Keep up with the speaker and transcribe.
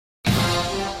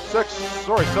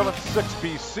7-6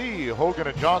 BC. Hogan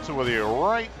and Johnson with you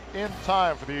right in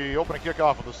time for the opening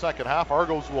kickoff of the second half.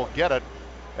 Argos will get it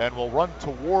and will run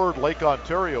toward Lake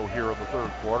Ontario here in the third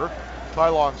quarter. Tai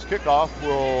Long's kickoff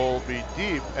will be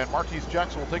deep, and Marquise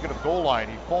Jackson will take it to the goal line.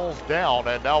 He falls down,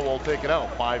 and now we'll take it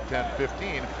out. 5, 10,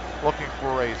 15, looking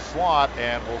for a slot,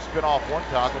 and we'll spin off one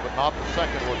tackle, but not the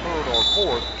second or third or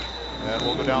fourth, and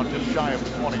we'll go down just shy of the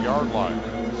 20-yard line.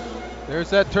 There's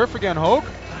that turf again, Hogue.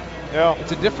 Yeah.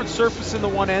 It's a different surface in the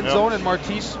one end zone, and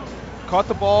Martise caught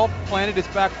the ball, planted his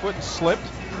back foot, and slipped.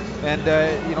 And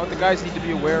the guys need to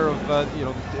be aware of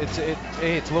it's a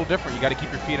little different. You got to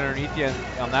keep your feet underneath you.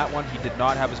 And on that one, he did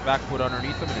not have his back foot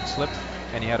underneath him, and it slipped,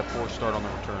 and he had a poor start on the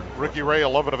return. Ricky Ray,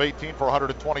 11 of 18 for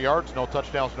 120 yards, no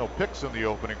touchdowns, no picks in the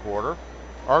opening quarter.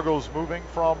 Argos moving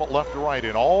from left to right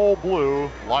in all blue,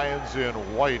 Lions in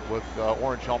white with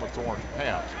orange helmets, orange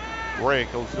pants. Ray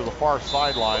goes to the far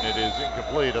sideline. It is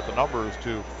incomplete at the numbers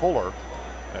to Fuller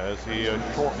as he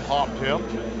short popped him,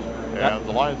 and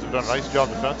the Lions have done a nice job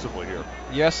defensively here.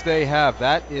 Yes, they have.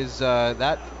 That is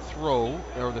that throw,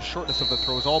 or the shortness of the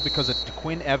throw, is all because of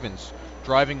DeQuinn Evans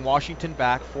driving Washington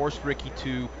back, forced Ricky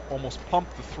to almost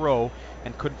pump the throw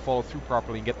and couldn't follow through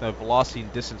properly and get the velocity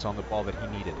and distance on the ball that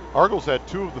he needed. Argos had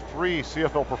 2 of the 3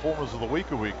 CFL performers of the week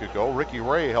a week ago. Ricky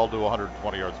Ray held to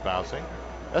 120 yards passing.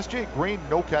 S.J. Green,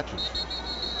 no catches.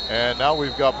 And now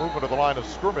we've got movement of the line of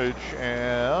scrimmage,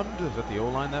 and is that the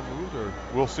O-line that moved, or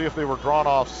we'll see if they were drawn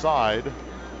offside.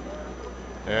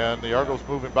 And the Argos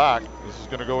moving back. This is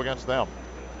going to go against them.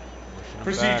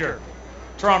 Procedure.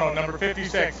 Toronto, number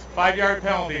 56, 5-yard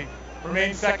penalty.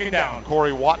 Remains second down.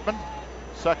 Corey Watman,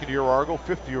 second-year Argo,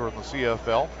 5th year in the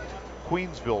CFL.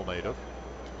 Queensville native.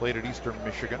 Played at Eastern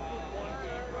Michigan.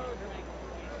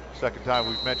 Second time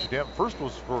we've mentioned him. First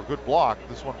was for a good block.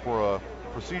 This one for a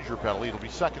procedure penalty. It'll be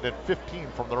second and 15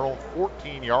 from their own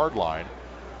 14-yard line,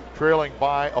 trailing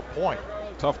by a point.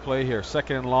 Tough play here.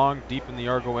 Second and long, deep in the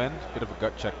Argo end. Bit of a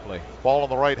gut check play. Ball on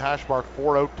the right, hash mark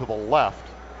 4 out to the left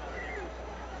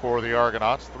for the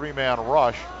Argonauts. 3-man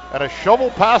rush and a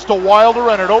shovel pass to Wilder,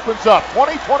 and it opens up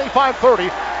 20, 25, 30.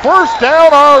 First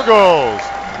down, Argos.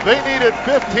 They needed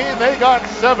 15. They got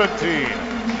 17.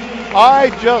 I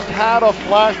just had a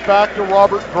flashback to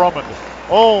Robert Drummond.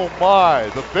 Oh my,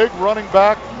 the big running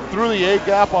back through the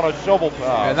A-gap on a shovel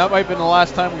pass. And that might have been the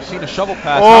last time we've seen a shovel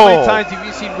pass. Oh, how many times have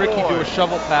you seen Ricky do a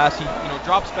shovel pass? He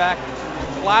drops back,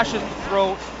 flashes the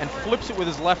throw, and flips it with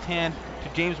his left hand to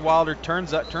James Wilder,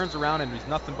 turns around, and there's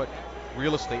nothing but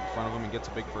real estate in front of him and gets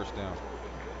a big first down.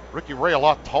 Ricky Ray a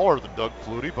lot taller than Doug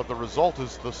Flutie, but the result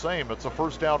is the same. It's a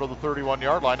first down to the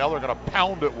 31-yard line. Now they're going to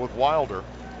pound it with Wilder,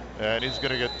 and he's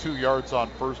going to get 2 yards on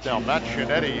first down. Matt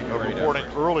Shinetti reporting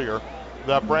earlier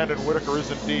that Brandon Whitaker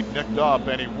is indeed nicked up,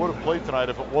 and he would have played tonight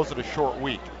if it wasn't a short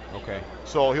week. Okay.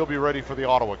 So he'll be ready for the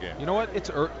Ottawa game. You know what?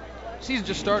 Season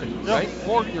just started, right?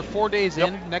 You're 4 days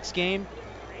in. Next game,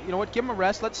 you know what? Give him a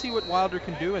rest. Let's see what Wilder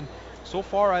can do. And so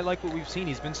far, I like what we've seen.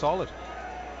 He's been solid.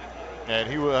 And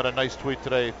he had a nice tweet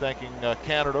today thanking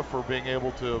Canada for being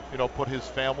able to, put his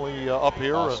family up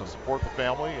here and support the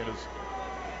family in his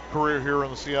career here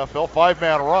in the CFL.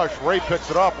 5-man rush. Ray picks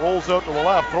it up, rolls out to the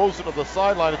left, throws it to the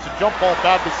sideline. It's a jump ball,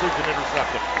 bad decision,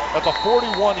 intercepted at the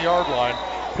 41-yard line.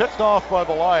 Picked off by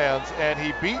the Lions, and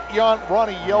he beat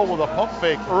Ronnie Yell with a pump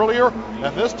fake earlier,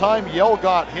 and this time Yell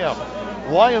got him.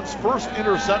 Lions' first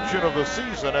interception of the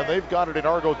season, and they've got it in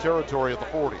Argo territory at the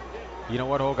 40. You know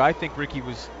what, Hogue? I think Ricky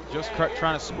was just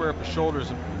trying to square up his shoulders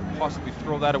and possibly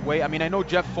throw that away. I mean, I know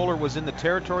Jeff Fuller was in the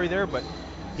territory there, but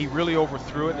he really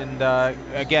overthrew it. And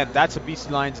again, that's a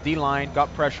BC Lions D-line.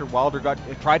 Got pressure. Wilder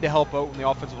tried to help out when the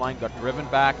offensive line got driven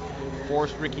back,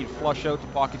 forced Ricky to flush out the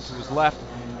pocket to his left,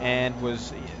 and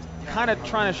was kind of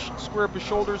trying to square up his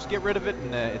shoulders, get rid of it,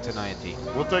 and it's an INT.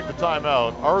 We'll take the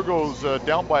timeout. Argo's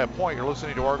down by a point. You're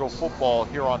listening to Argo football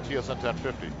here on TSN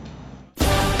 1050.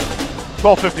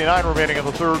 12:59 remaining in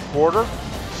the third quarter.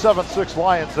 7-6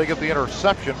 Lions. They get the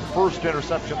interception. First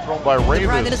interception thrown by Ray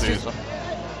this season.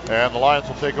 And the Lions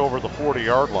will take over the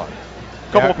 40-yard line.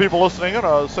 A couple of people listening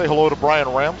in. Say hello to Brian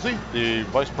Ramsey, the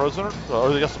vice president, or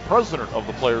I guess the president of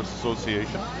the Players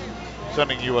Association.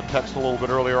 Sending you a text a little bit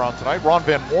earlier on tonight. Ron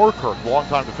Van Moorkirk,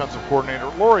 longtime defensive coordinator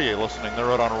at Laurier, listening.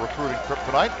 They're out on a recruiting trip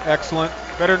tonight. Excellent.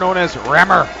 Better known as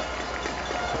Rammer.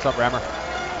 What's up, Rammer?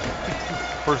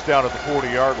 First down at the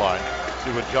 40-yard line.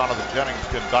 See what Jonathan Jennings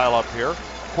can dial up here.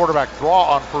 Quarterback draw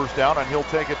on first down, and he'll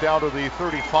take it down to the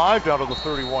 35, down to the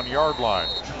 31-yard line.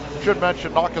 Should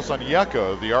mention Nakas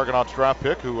Onyeka, the Argonauts draft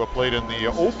pick, who played in the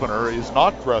opener, is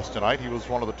not dressed tonight. He was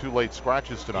one of the 2 late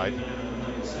scratches tonight.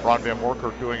 Ron Van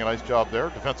Moorkirk doing a nice job there.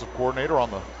 Defensive coordinator on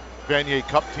the Vanier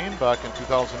Cup team back in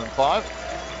 2005.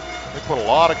 They put a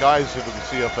lot of guys into the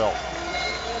CFL.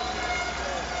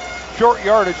 Short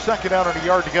yardage, second down and a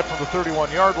yard to get from the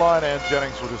 31-yard line, and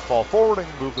Jennings will just fall forward and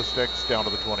move the sticks down to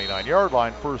the 29-yard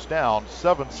line. First down,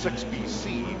 7-6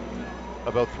 BC,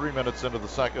 about 3 minutes into the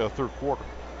third quarter.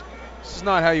 This is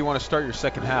not how you want to start your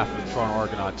second half with the Toronto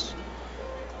Argonauts.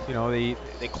 You know, they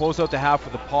close out the half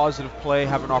with a positive play,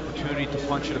 have an opportunity to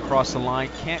punch it across the line,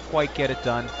 can't quite get it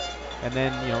done, and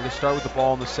then, you know, they start with the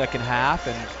ball in the second half,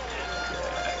 and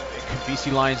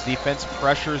BC Lions defense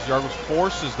pressures the Argos,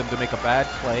 forces them to make a bad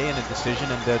play and a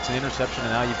decision, and it's an interception,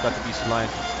 and now you've got the BC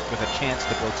Lions with a chance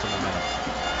to build some momentum.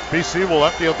 BC will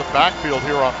empty out the backfield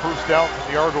here on first down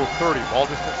from the Argos 30. Ball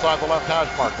just inside the left hash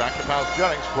mark. Back to pass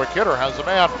Jennings. Quick hitter has a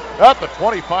man at the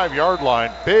 25-yard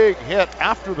line. Big hit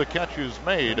after the catch is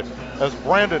made as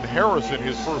Brandon Harris in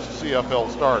his first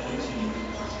CFL start.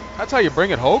 That's how you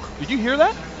bring it, Hogue. Did you hear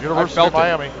that? University of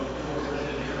Miami.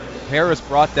 Harris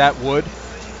brought that wood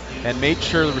and made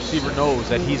sure the receiver knows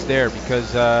that he's there,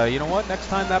 because you know what? Next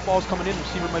time that ball's coming in, the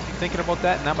receiver might be thinking about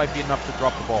that, and that might be enough to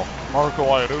drop the ball. Marco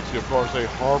Iannuzzi, of course, a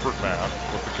Harvard man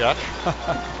with the catch.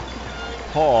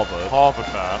 Harvard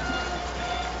man.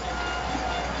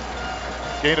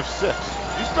 Gain of 6.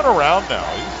 He's been around now.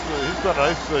 He's done a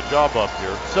nice job up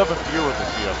here. 7th year in the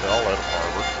CFL out of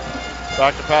Harvard.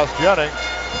 Back to pass Jennings.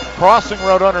 Crossing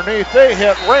route underneath. They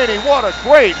hit Rainey. What a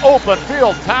great open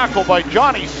field tackle by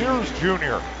Johnny Sears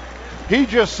Jr. He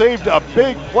just saved a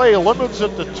big play, limits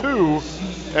it to 2,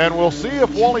 and we'll see if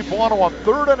Wally Buono on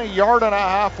 3rd and a yard and a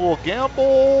half will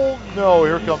gamble. No,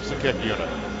 here comes the kick unit.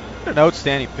 An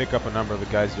outstanding pickup, a number of the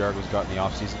guys the Argos got in the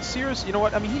offseason. Sears, you know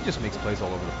what? I mean, he just makes plays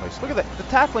all over the place. Look at that. The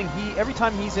tackling, every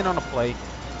time he's in on a play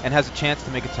and has a chance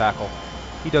to make a tackle,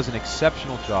 he does an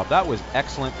exceptional job. That was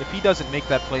excellent. If he doesn't make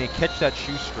that play and catch that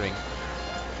shoestring,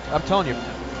 I'm telling you,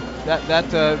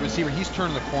 that receiver, he's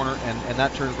turning the corner,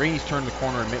 and Rainey's turning the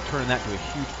corner and turning that to a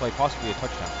huge play, possibly a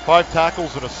touchdown. 5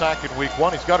 tackles and a sack in week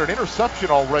 1. He's got an interception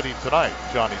already tonight,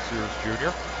 Johnny Sears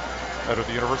Jr., out of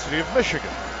the University of Michigan.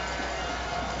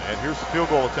 And here's the field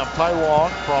goal attempt. Ty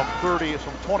Long from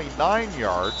 29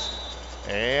 yards,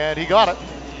 and he got it.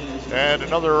 And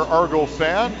another Argo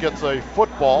fan gets a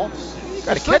football. You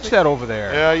got to catch that over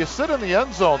there. Yeah, you sit in the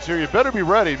end zones here. You better be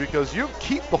ready, because you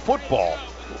keep the football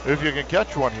if you can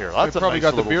catch one here. That's probably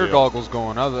nice got the beer deal. Goggles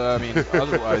going.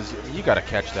 Otherwise, you got to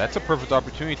catch that. It's a perfect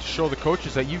opportunity to show the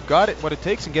coaches that you've got it, what it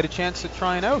takes, and get a chance at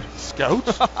trying out.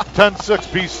 Scouts. 10-6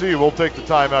 BC. We'll take the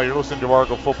timeout. You're listening to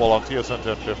Argo Football on TSN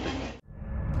 1050.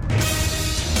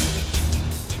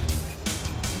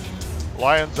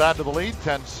 Lions add to the lead,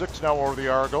 10-6 now over the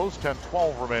Argos,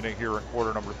 10-12 remaining here in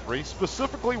quarter number 3.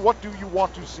 Specifically, what do you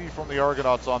want to see from the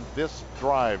Argonauts on this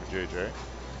drive, JJ?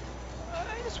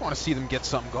 I just want to see them get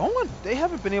something going. They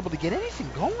haven't been able to get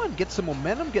anything going, get some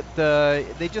momentum,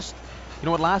 they just, you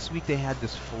know what, last week they had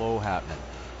this flow happening,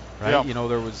 right? Yeah. You know,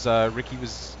 there was, Ricky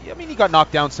was, I mean, he got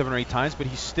knocked down 7 or 8 times, but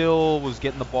he still was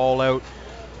getting the ball out.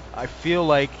 I feel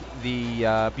like the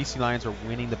BC Lions are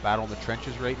winning the battle in the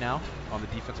trenches right now on the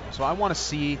defensive. So I want to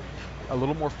see a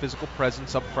little more physical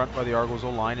presence up front by the Argos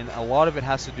O-line, and a lot of it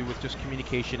has to do with just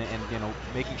communication and, you know,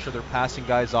 making sure they're passing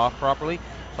guys off properly.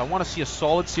 So I want to see a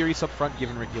solid series up front,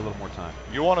 giving Ricky a little more time.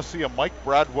 You want to see a Mike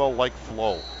Bradwell-like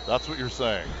flow. That's what you're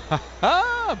saying.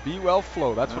 Be well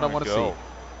flow. That's what I want to see.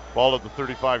 Ball at the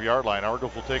 35-yard line.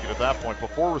 Argos will take it at that point.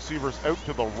 Before receivers out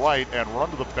to the right and run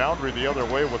to the boundary the other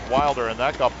way with Wilder, and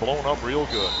that got blown up real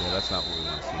good. Yeah, that's not what we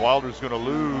want to see. Wilder's going to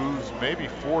lose maybe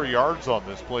 4 yards on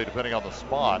this play, depending on the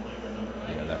spot.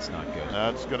 Yeah, that's not good.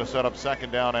 That's going to set up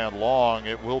second down and long.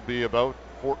 It will be about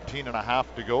 14 and a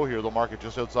half to go here. They'll mark it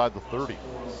just outside the 30.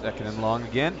 Second and long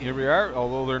again. Here we are.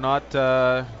 Although they're not,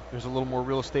 there's a little more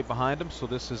real estate behind them, so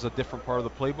this is a different part of the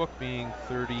playbook, being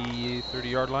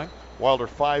 30-yard line. Wilder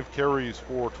 5 carries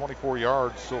for 24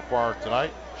 yards so far tonight.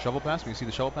 Shovel pass. We can see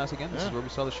the shovel pass again. This is where we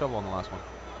saw the shovel on the last one.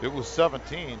 It was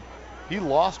 17. He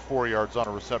lost 4 yards on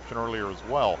a reception earlier as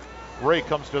well. Ray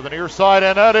comes to the near side,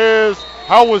 and that is,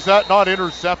 how was that not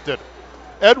intercepted?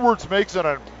 Edwards makes it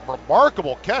a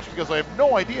remarkable catch, because I have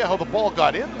no idea how the ball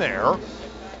got in there,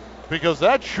 because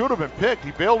that should have been picked.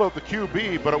 He bailed out the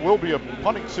QB, but it will be a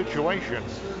punting situation.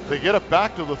 They get it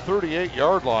back to the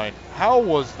 38-yard line. How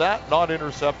was that not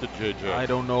intercepted, JJ? I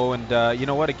don't know, and you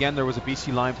know what? Again, there was a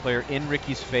BC line player in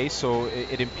Ricky's face, so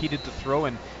it impeded the throw,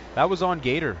 and that was on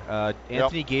Gator.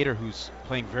 Anthony Gator, who's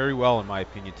playing very well, in my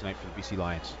opinion, tonight for the BC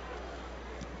Lions.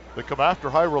 They come after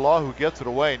Hyrule, who gets it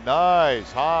away. Nice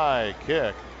high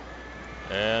kick.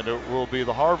 And it will be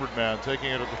the Harvard man taking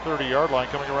it at the 30-yard line,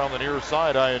 coming around the near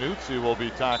side. Iannuzzi will be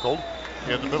tackled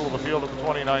in the middle of the field at the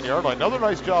 29-yard line. Another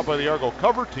nice job by the Argo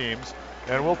cover teams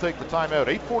and we'll take the timeout.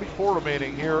 8:44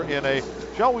 remaining here in a,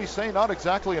 shall we say, not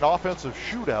exactly an offensive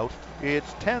shootout.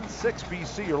 It's 10-6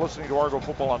 BC. You're listening to Argo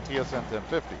Football on TSN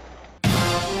 1050.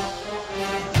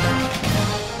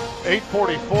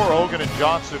 8:44, Hogan and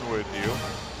Johnson with you.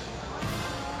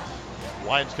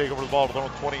 Lions take over the ball to their own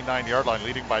 29-yard line,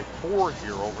 leading by 4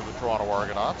 here over the Toronto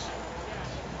Argonauts.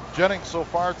 Jennings so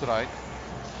far tonight,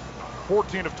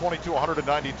 14 of 22,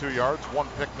 192 yards, 1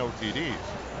 pick, no TDs.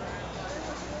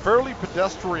 Fairly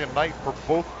pedestrian night for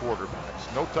both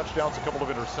quarterbacks. No touchdowns, a couple of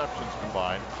interceptions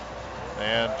combined,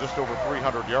 and just over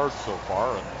 300 yards so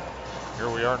far. And here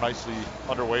we are, nicely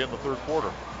underway in the third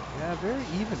quarter. Yeah, very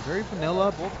even, very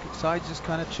vanilla. Both sides just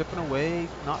kind of chipping away,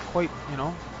 not quite,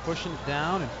 pushing it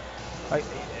down. And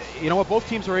you know what? Both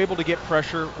teams are able to get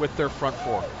pressure with their front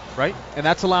four, right? And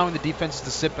that's allowing the defense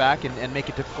to sit back and make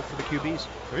it difficult for the QBs.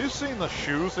 Have you seen the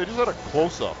shoes? They just had a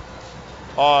close-up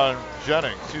on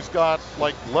Jennings. He's got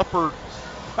like leopard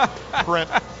print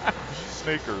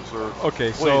sneakers or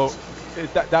okay, cleats. So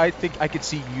I think I could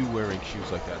see you wearing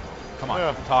shoes like that. Come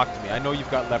on, talk to me. I know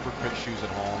you've got leopard print shoes at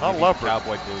home. Not leopard.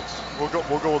 Cowboy boots. We'll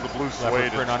go with the blue suede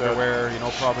leopard print instead. underwear.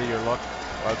 Probably your look.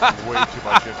 That's way too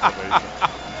much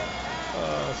information.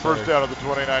 First down at the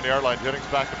 29-yard line. Jennings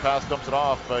back to pass, dumps it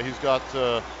off. He's got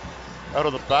out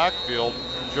of the backfield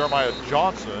Jeremiah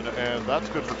Johnson, and that's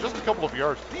good for just a couple of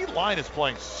yards. D-line is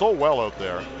playing so well out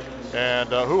there. And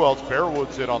who else?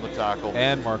 Bearwood's in on the tackle.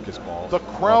 And Marcus Ball. The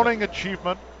crowning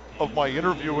achievement of my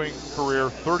interviewing career,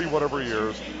 30-whatever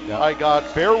years, yeah. I got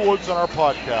Bearwoods on our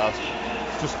podcast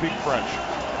to speak French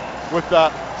with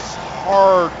that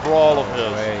hard brawl of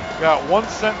his. Got one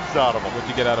sentence out of him. What'd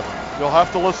you get out of him? You'll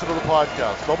have to listen to the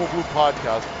podcast, Double Blue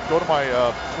Podcast. Go to my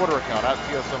Twitter account, at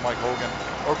TSN Mike Hogan,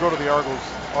 or go to the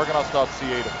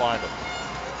Argonauts.ca to find it.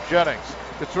 Jennings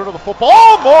gets rid of the football.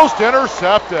 Almost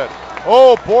intercepted.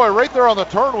 Oh, boy, right there on the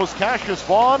turn was Cassius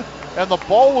Vaughn, and the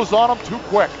ball was on him too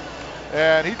quick.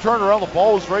 And he turned around, the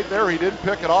ball was right there. He didn't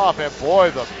pick it off, and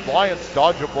boy, the Lions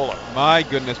dodge a bullet. My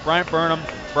goodness, Brian Burnham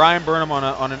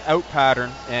on an out pattern,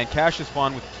 and Cassius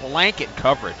Vaughn with blanket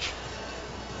coverage.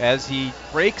 As he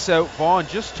breaks out, Vaughn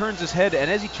just turns his head,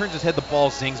 and as he turns his head, the ball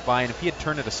zings by, and if he had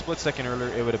turned it a split second earlier,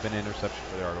 it would have been an interception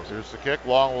for the Argos. Here's the kick.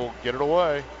 Long will get it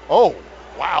away. Oh,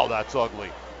 wow, that's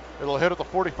ugly. It'll hit at the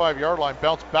 45-yard line,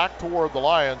 bounce back toward the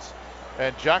Lions,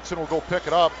 and Jackson will go pick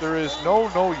it up. There is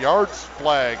no yards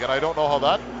flag, and I don't know how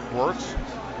that works.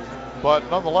 But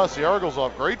nonetheless, the Argos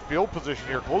have great field position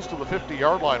here, close to the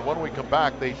 50-yard line. When we come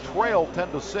back, they trail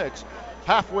 10-6,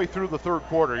 halfway through the third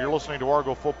quarter. You're listening to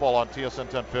Argo Football on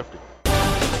TSN 1050.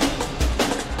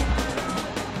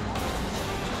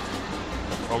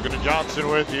 Hogan and Johnson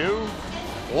with you.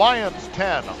 Lions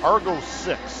 10, Argos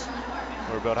 6.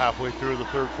 We're about halfway through the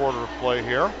third quarter of play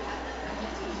here.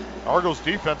 Argos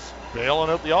defense bailing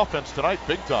out the offense tonight,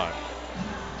 big time.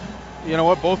 You know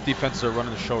what? Both defenses are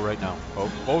running the show right now.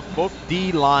 Both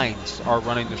D lines are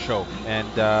running the show. And,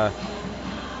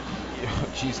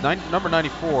 number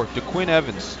 94, DeQuinn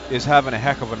Evans, is having a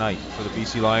heck of a night for the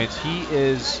BC Lions.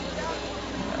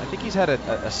 I think he's had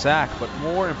a sack, but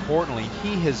more importantly,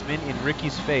 he has been in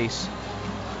Ricky's face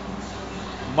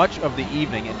much of the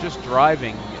evening and just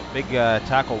driving big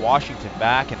tackle Washington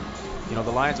back. And,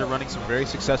 the Lions are running some very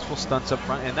successful stunts up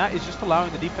front, and that is just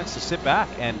allowing the defense to sit back.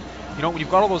 And, when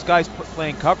you've got all those guys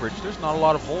playing coverage, there's not a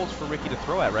lot of holes for Ricky to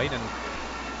throw at, right?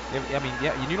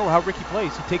 And, you know how Ricky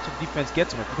plays. He takes what the defense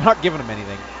gets him. If you're not giving him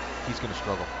anything, he's going to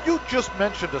struggle. You just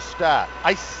mentioned a stat.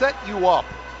 I set you up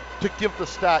to give the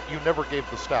stat. You never gave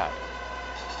the stat.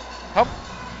 Come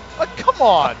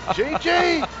on,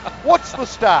 JJ. What's the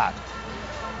stat?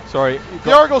 Sorry.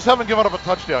 The Argos haven't given up a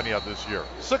touchdown yet this year.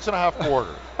 6.5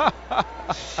 quarters.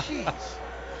 Jeez.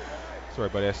 Sorry,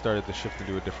 buddy. I started the shift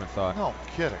into a different thought. No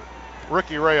kidding.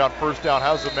 Ricky Ray on first down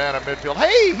has a man at midfield.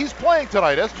 Hey, he's playing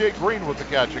tonight. S.J. Green with the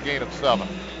catch, a gain of 7.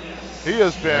 He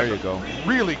has been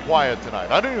really quiet tonight.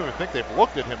 I don't even think they've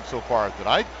looked at him so far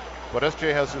tonight, but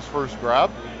S.J. has his first grab.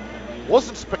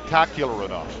 Wasn't spectacular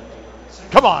enough.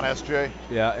 Come on, S.J.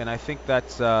 Yeah, and I think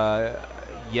that's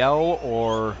Yell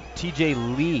or T.J.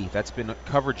 Lee that's been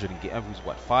coverage in who's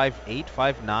what, 5'8",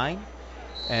 5'9",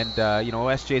 and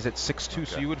SJ's at 6'2",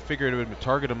 so you would figure it would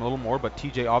target him a little more, but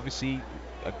T.J. obviously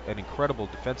an incredible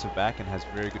defensive back and has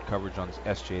very good coverage on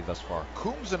SJ thus far.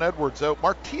 Coombs and Edwards out.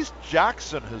 Martese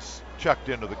Jackson has checked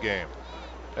into the game,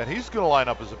 and he's going to line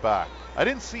up as a back. I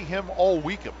didn't see him all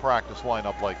week at practice line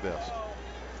up like this.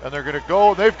 And they're going to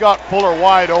go. They've got Fuller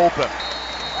wide open.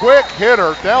 Quick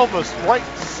hitter down the right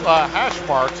hash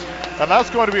marks, and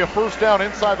that's going to be a first down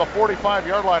inside the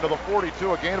 45-yard line to the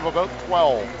 42, a gain of about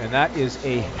 12. And that is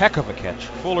a heck of a catch.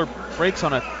 Fuller breaks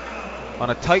on a on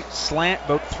a tight slant,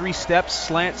 about 3 steps,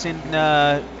 slants in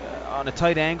on a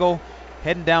tight angle,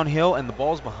 heading downhill, and the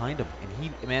ball's behind him, and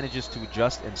he manages to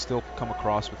adjust and still come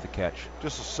across with the catch.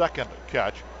 Just a second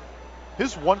catch.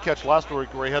 His one catch last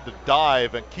week where he had to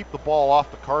dive and keep the ball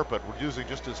off the carpet, using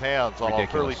just his hands on a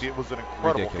fairly deep, was an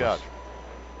incredible catch.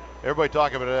 Everybody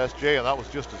talking about SJ, and that was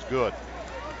just as good.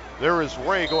 There is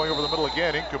Ray going over the middle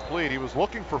again, incomplete. He was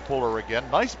looking for Fuller again.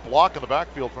 Nice block in the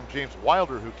backfield from James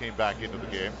Wilder, who came back into the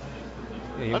game.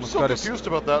 Yeah, I'm still confused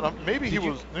about that. Maybe he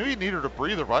needed a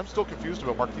breather, but I'm still confused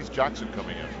about Marquise Jackson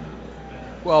coming in.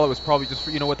 Well, it was probably just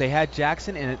for, what, they had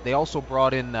Jackson, and they also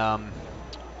brought in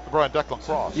Declan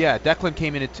Cross. Yeah, Declan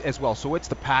came in as well. So it's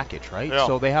the package, right? Yeah.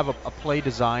 So they have a play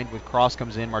designed with Cross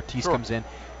comes in, Martise comes in,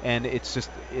 and it's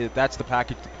just that's the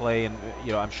package to play. And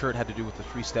I'm sure it had to do with the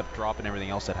 3-step drop and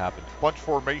everything else that happened. Bunch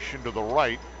formation to the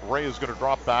right. Ray is going to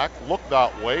drop back, look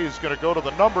that way. He's going to go to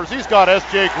the numbers. He's got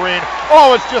S.J. Green.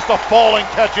 Oh, it's just a falling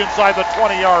catch inside the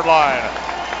 20-yard line.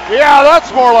 Yeah,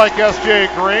 that's more like S.J.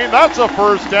 Green. That's a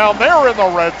first down. They're in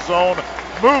the red zone.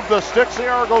 Move the sticks. The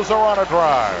Argos are on a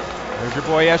drive. There's your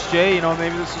boy SJ.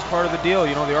 Maybe this is part of the deal.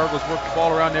 The Argos work the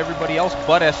ball around everybody else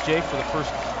but SJ for the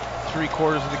first 3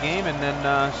 quarters of the game, and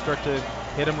then start to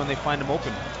hit him when they find him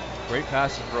open. Great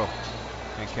pass and throw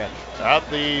and catch. At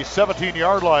the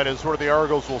 17-yard line is where the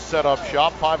Argos will set up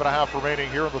shop. 5.5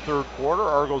 remaining here in the third quarter.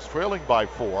 Argos trailing by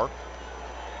 4.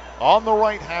 On the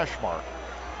right hash mark.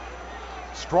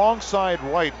 Strong side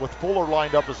right with Fuller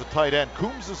lined up as a tight end.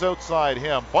 Coombs is outside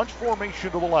him. Bunch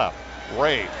formation to the left.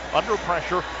 Ray under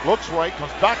pressure, looks right,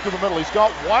 comes back to the middle. He's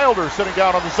got Wilder sitting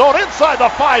down on the zone inside the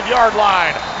 5-yard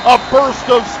line. A burst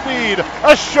of speed,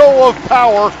 a show of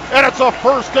power, and it's a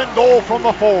first and goal from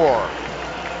the 4.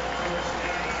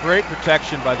 Great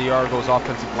protection by the Argos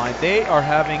offensive line. They are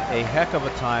having a heck of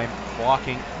a time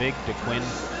blocking big DeQuinn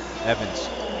Evans.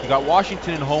 You got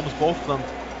Washington and Holmes, both of them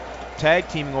tag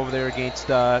teaming over there against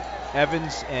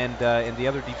Evans and the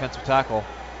other defensive tackle.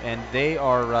 And they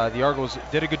are, the Argos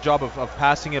did a good job of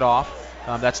passing it off.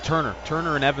 That's Turner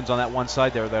and Evans on that one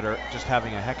side there that are just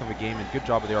having a heck of a game, and good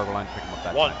job of the Argo line to pick them up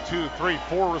that 1, 2, 3,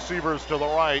 4 receivers to the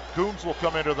right. Coombs will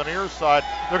come into the near side.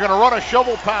 They're going to run a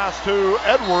shovel pass to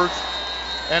Edwards,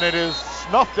 and it is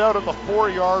snuffed out at the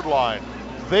 4-yard line.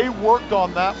 They worked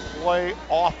on that play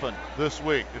often this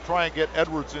week to try and get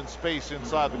Edwards in space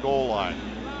inside the goal line.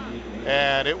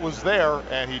 And it was there,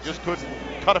 and he just couldn't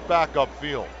cut it back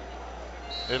upfield.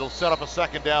 It'll set up a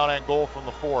second down and goal from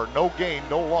the 4. No gain,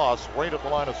 no loss, right at the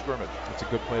line of scrimmage. That's a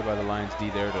good play by the Lions D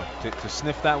there to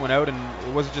sniff that one out. And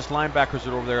it wasn't just linebackers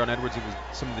that were over there on Edwards, it was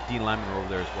some of the D linemen were over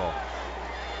there as well.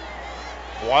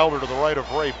 Wilder to the right of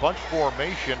Ray, bunch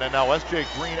formation, and now S.J.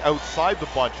 Green outside the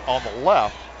bunch on the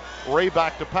left. Ray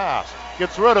back to pass,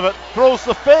 gets rid of it, throws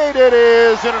the fade. It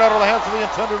is in and out of the hands of the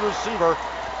intended receiver.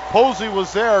 Posey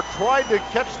was there, tried to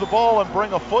catch the ball and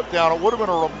bring a foot down. It would have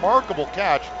been a remarkable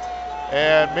catch.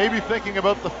 And maybe thinking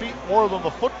about the feet more than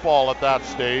the football at that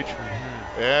stage.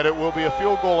 And it will be a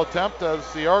field goal attempt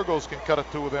as the Argos can cut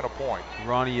it to within a point.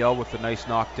 Ronnie Yell with a nice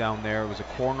knockdown there. It was a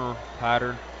corner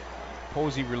pattern.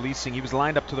 Posey releasing. He was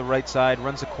lined up to the right side,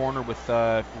 runs a corner with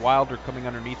Wilder coming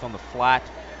underneath on the flat.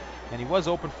 And he was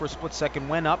open for a split second,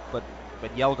 went up, but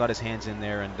Yell got his hands in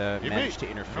there and managed to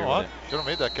interfere with it. Should have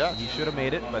made that catch. He should have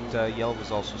made it, but Yell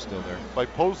was also still there. By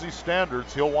Posey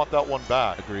standards, he'll want that one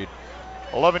back. Agreed.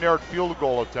 11-yard field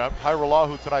goal attempt.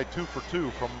 Hyralahu tonight 2 for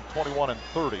 2 from 21 and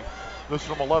 30. This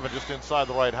from 11, just inside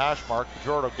the right hash mark.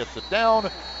 Fajardo gets it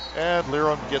down, and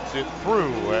Liram gets it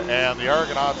through. And the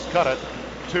Argonauts cut it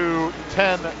to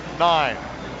 10-9.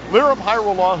 Liram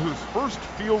Hyralahu, first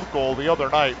field goal the other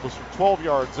night, was from 12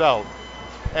 yards out,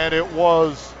 and it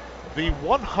was the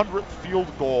 100th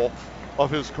field goal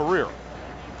of his career.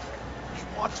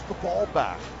 Wants the ball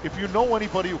back. If you know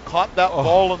anybody who caught that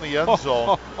ball in the end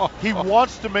zone, he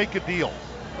wants to make a deal.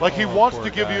 Like he wants to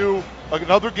give you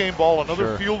another game ball,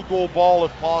 another field goal ball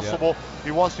if possible. Yeah.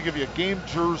 He wants to give you a game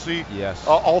jersey. Yes.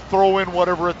 I'll throw in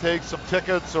whatever it takes, some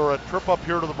tickets or a trip up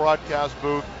here to the broadcast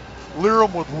booth.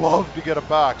 Liram would love to get it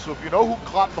back. So if you know who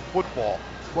caught the football.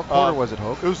 What quarter was it,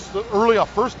 Hope? It was the early on,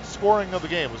 first scoring of the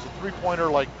game. It was a 3-pointer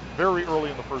like very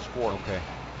early in the first quarter. Okay.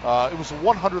 It was the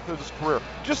 100th of his career.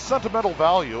 Just sentimental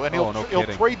value, and he'll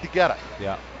trade to get it.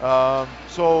 Yeah.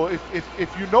 So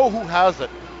if you know who has it,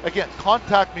 again,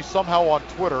 contact me somehow on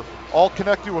Twitter. I'll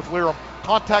connect you with Liram.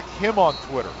 Contact him on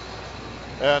Twitter,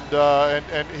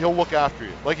 and he'll look after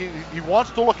you. Like he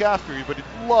wants to look after you, but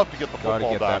he'd love to get the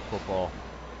football back. Gotta get that football.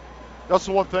 That's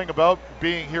the one thing about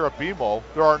being here at BMO.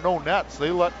 There are no nets. They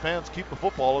let fans keep the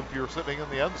football if you're sitting in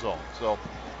the end zone. So.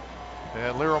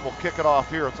 And Liram will kick it off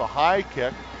here. It's a high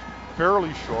kick.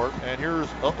 fairly short. And here's,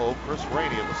 Chris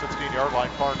Rainey at the 16-yard line,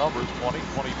 far numbers, 20,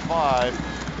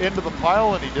 25, into the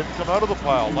pile, and he didn't come out of the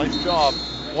pile. Nice job.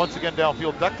 Once again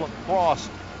downfield, Declan Cross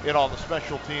in on the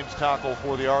special teams tackle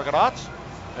for the Argonauts.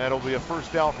 And it'll be a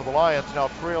first down for the Lions. Now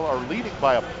are leading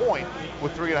by a point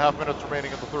with 3.5 minutes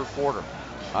remaining in the third quarter.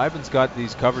 Ivan's got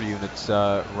these cover units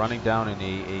running down in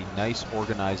a nice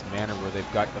organized manner where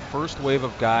they've got the first wave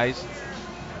of guys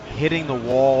hitting the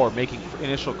wall or making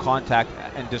initial contact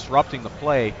and disrupting the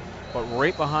play, but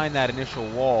right behind that initial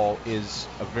wall is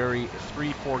a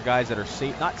 3-4 guys that are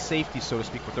safe, not safety so to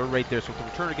speak, but they're right there, so if the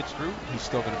returner gets through, he's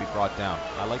still going to be brought down.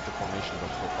 I like the formation of them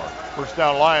so far. First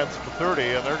down, Lions at the 30,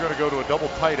 and they're going to go to a double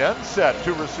tight end set.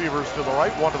 2 receivers to the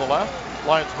right, 1 to the left.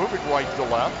 Lions moving right to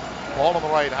left. Ball on the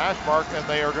right hash mark, and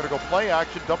they are going to go play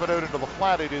action, dump it out into the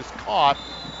flat. It is caught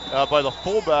by the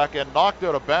fullback and knocked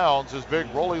out of bounds is big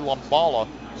Rolly Lumbala,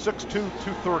 6'2",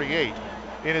 238.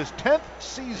 In his 10th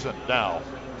season now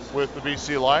with the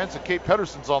BC Lions, and Kate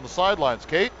Pedersen's on the sidelines.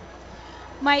 Kate?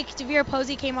 Mike, Devere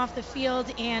Posey came off the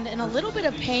field and in a little bit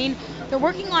of pain. They're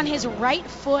working on his right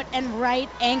foot and right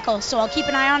ankle, so I'll keep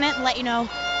an eye on it and let you know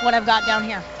what I've got down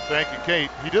here. Thank you, Kate.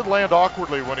 He did land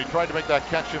awkwardly when he tried to make that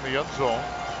catch in the end zone.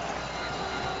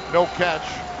 No catch,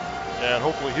 and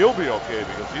hopefully he'll be okay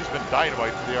because he's been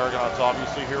dynamite for the Argonauts,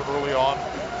 obviously, here early on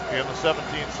in the 17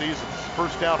 seasons.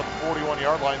 First down at the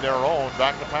 41-yard line, their own.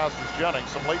 Back to pass is Jennings.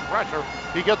 Some late pressure.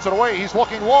 He gets it away. He's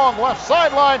looking long, left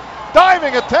sideline.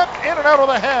 Diving attempt in and out of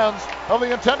the hands of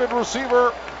the intended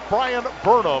receiver, Brian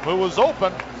Burnham, who was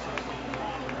open,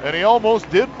 and he almost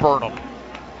did burn him.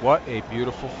 What a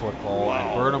beautiful football. Wow.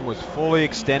 And Burnham was fully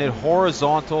extended,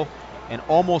 horizontal, and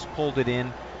almost pulled it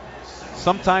in.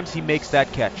 Sometimes he makes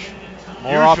that catch.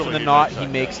 More often than not, he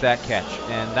makes that catch,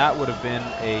 and that would have been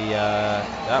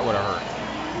that would have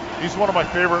hurt. He's one of my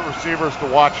favorite receivers to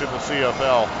watch in the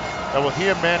CFL, and with he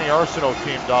and Manny Arsenault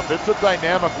teamed up, it's a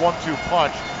dynamic 1-2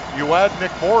 punch. You add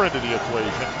Nick Moore into the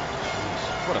equation.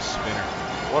 What a spinner.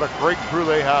 What a great crew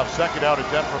they have. Second down and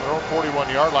 10 from their own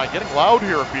 41-yard line. Getting loud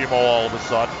here at BMO all of a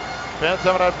sudden. Fans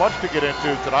haven't had much to get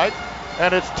into tonight.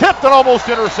 And it's tipped and almost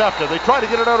intercepted. They try to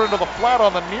get it out into the flat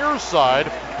on the near side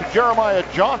to Jeremiah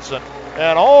Johnson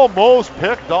and almost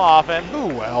picked off. And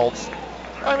who else?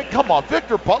 I mean, come on,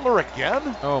 Victor Butler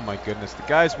again? Oh my goodness. The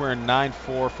guys wearing 9-4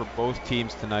 for both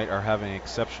teams tonight are having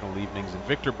exceptional evenings. And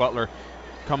Victor Butler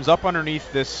comes up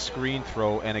underneath this screen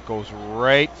throw and it goes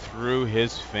right through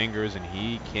his fingers and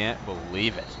he can't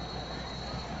believe it.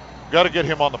 Got to get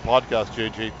him on the podcast,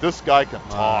 JJ. This guy can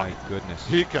talk. My goodness.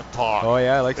 He can talk. Oh,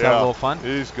 yeah, he likes to have a little fun.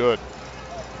 He's good.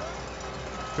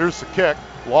 Here's the kick.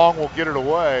 Long will get it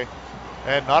away,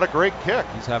 and not a great kick.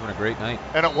 He's having a great night.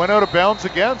 And it went out of bounds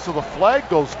again, so the flag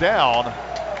goes down,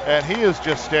 and he is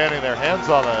just standing there, hands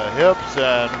on the hips,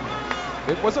 and...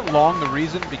 It wasn't Long the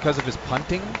reason because of his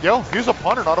punting? Yeah, he's a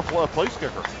punter, not a place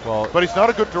kicker. Well, but he's not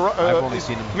a good... I've only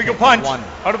seen him... Legal punch,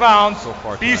 out of bounds. So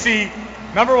far BC...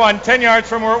 Number 1, 10 yards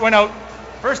from where it went out.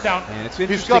 First down. And it's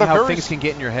interesting how things can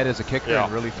get in your head as a kicker and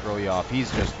really throw you off.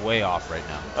 He's just way off right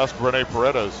now. That's Rene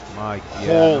Paredes. Holy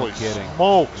no kidding.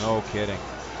 Smokes. No kidding.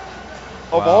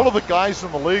 Of all of the guys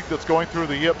in the league that's going through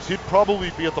the yips, he'd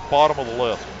probably be at the bottom of the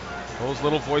list. Those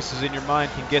little voices in your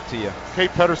mind can get to you.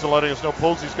 Kate Pedersen letting us know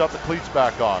Posey's got the cleats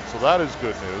back on, so that is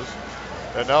good news.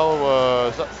 And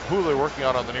now, who are they working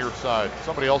on the near side?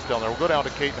 Somebody else down there. We'll go down to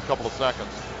Kate in a couple of seconds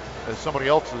as somebody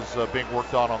else is being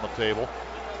worked on the table.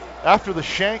 After the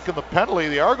shank and the penalty,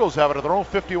 the Argos have it at their own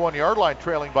 51-yard line,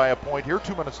 trailing by a point here.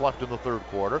 2 minutes left in the third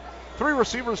quarter. 3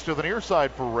 receivers to the near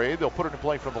side for Ray. They'll put it in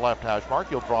play from the left hash mark.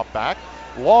 He'll drop back.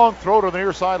 Long throw to the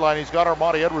near sideline. He's got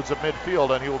Armani Edwards at midfield,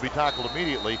 and he will be tackled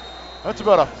immediately. That's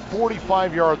about a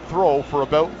 45-yard throw for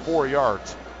about 4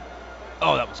 yards.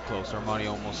 Oh, that was close. Armani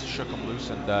almost shook him loose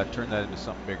and turned that into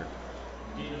something bigger.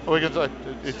 Oh,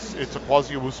 it's a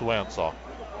Quasi-Owusu-Ansah.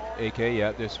 AK,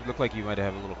 yeah, this looked like you might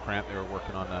have a little cramp. They were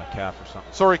working on a calf or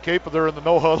something. Sorry, Kate, but they're in the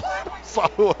no-huddle. I saw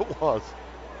who it was.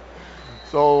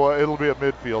 So it'll be at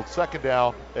midfield. Second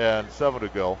down and 7 to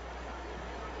go.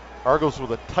 Argos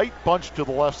with a tight bunch to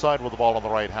the left side with the ball on the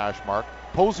right hash mark.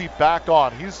 Posey back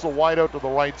on. He's the wide out to the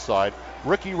right side.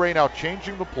 Ricky Ray now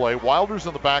changing the play. Wilder's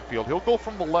in the backfield. He'll go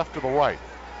from the left to the right.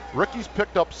 Ricky's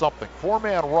picked up something.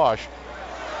 4-man rush.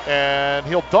 And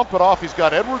he'll dump it off. He's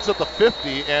got Edwards at the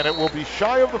 50, and it will be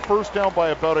shy of the first down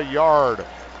by about a yard.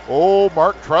 Oh,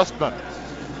 Mark Trestman.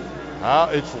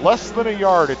 It's less than a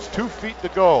yard. It's 2 feet to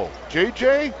go.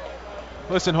 JJ?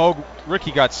 Listen, Hogue,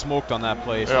 Ricky got smoked on that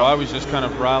play, so I was just kind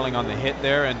of riling on the hit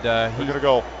there, and he's going to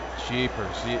go.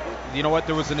 Jeepers. You know what?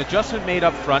 There was an adjustment made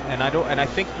up front, and I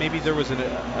think maybe there was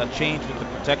a change with the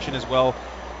protection as well.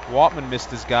 Watman missed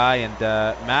his guy, and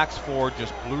Max Ford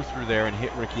just blew through there and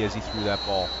hit Ricky as he threw that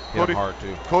ball. Hit him hard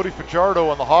too. Cody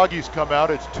Fajardo and the Hoggies come out.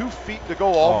 It's 2 feet to go,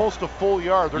 almost a full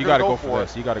yard. They're you got to go go for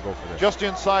this. You got to go for this. Just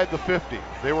inside the 50.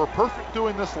 They were perfect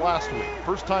doing this last week.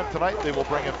 First time tonight, they will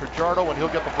bring in Fajardo, and he'll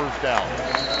get the first down.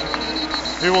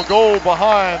 He will go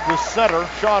behind the center,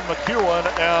 Sean McEwen,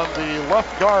 and the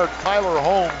left guard, Tyler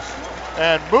Holmes,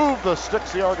 and move the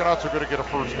sticks. The Argonauts are going to get a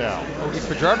first down.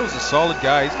 Fajardo's a solid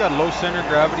guy. He's got low center of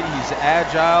gravity. He's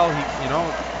agile.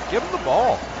 Give him the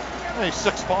ball. And he's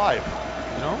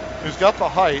 6'5". He's got the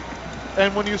height.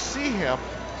 And when you see him,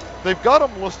 they've got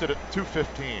him listed at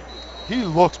 215. He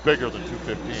looks bigger than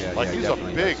 215. He's a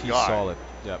big guy. He's solid.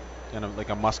 Yep. And like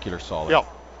a muscular solid. Yep.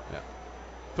 Yeah.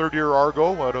 Third-year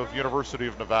Argo out of University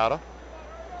of Nevada.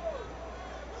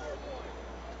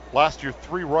 Last year,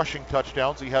 3 rushing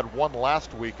touchdowns. He had 1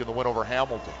 last week in the win over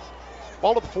Hamilton.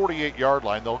 Ball at the 48-yard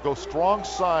line. They'll go strong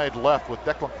side left with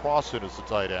Declan Crossan as the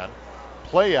tight end.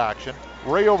 Play action.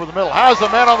 Ray over the middle. Has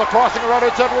a man on the crossing around.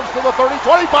 It's Edwards to the 30,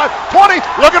 25, 20.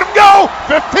 Look at him go.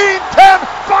 15, 10,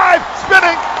 5.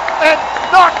 Spinning and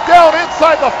knocked down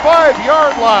inside the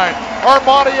 5-yard line.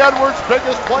 Armani Edwards'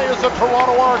 biggest play is a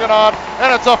Toronto Argonaut,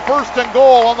 and it's a 1st and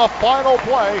goal on the final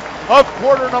play of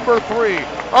quarter number 3.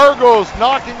 Argos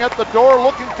knocking at the door,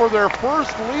 looking for their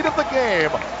first lead of the game.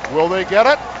 Will they get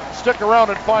it? Stick around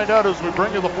and find out as we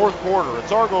bring you the 4th quarter.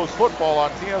 It's Argos football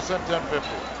on TSN 1050.